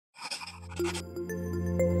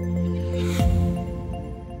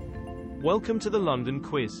Welcome to the London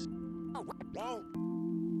quiz.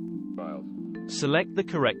 Select the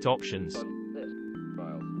correct options.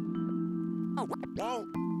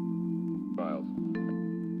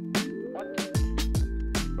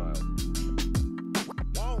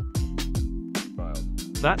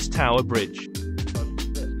 That's Tower Bridge.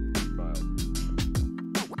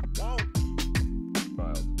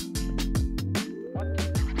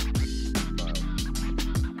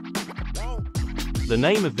 The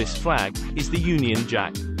name of this flag is the Union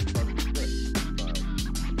Jack.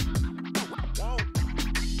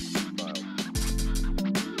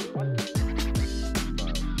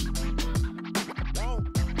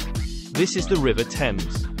 This is the River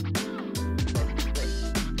Thames.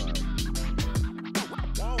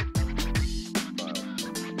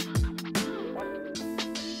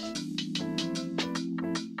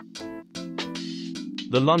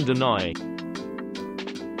 The London Eye.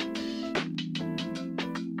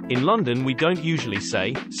 In London we don't usually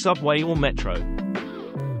say subway or metro.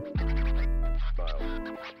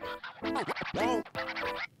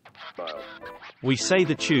 We say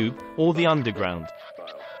the tube, or the underground.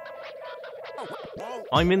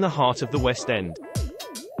 I'm in the heart of the West End.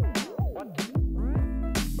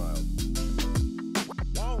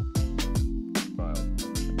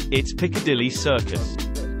 It's Piccadilly Circus.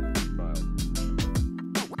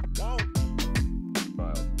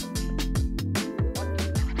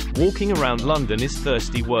 Walking around London is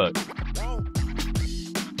thirsty work.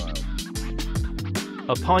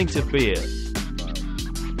 A pint of beer.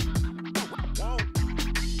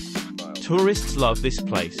 Tourists love this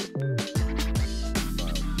place.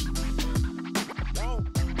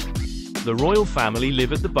 The royal family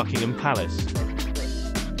live at the Buckingham Palace.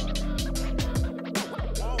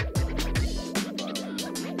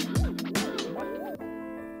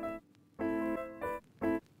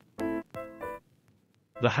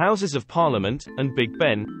 The Houses of Parliament and Big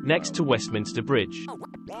Ben, next to Westminster Bridge.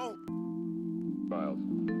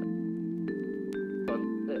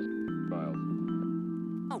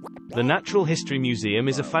 The Natural History Museum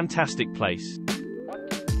is a fantastic place.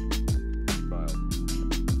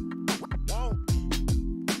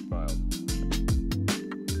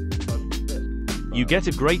 You get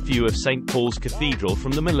a great view of St. Paul's Cathedral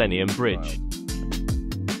from the Millennium Bridge.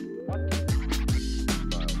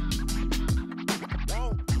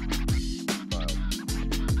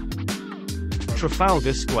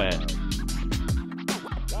 Trafalgar Square.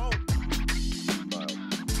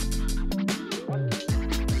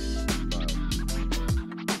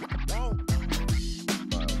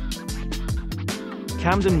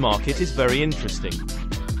 Camden Market is very interesting.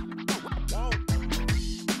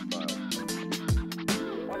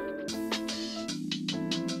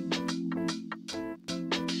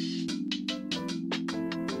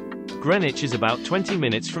 Greenwich is about 20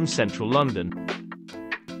 minutes from central London.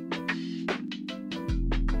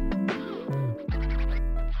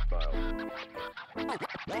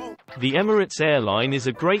 The Emirates airline is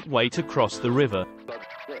a great way to cross the river.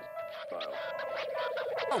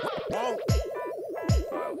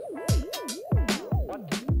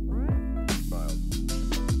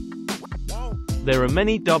 There are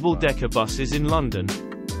many double-decker buses in London.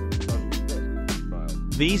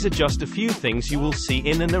 These are just a few things you will see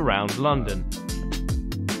in and around London.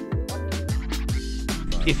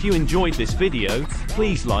 If you enjoyed this video,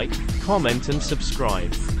 please like, comment and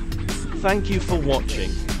subscribe. Thank you for watching.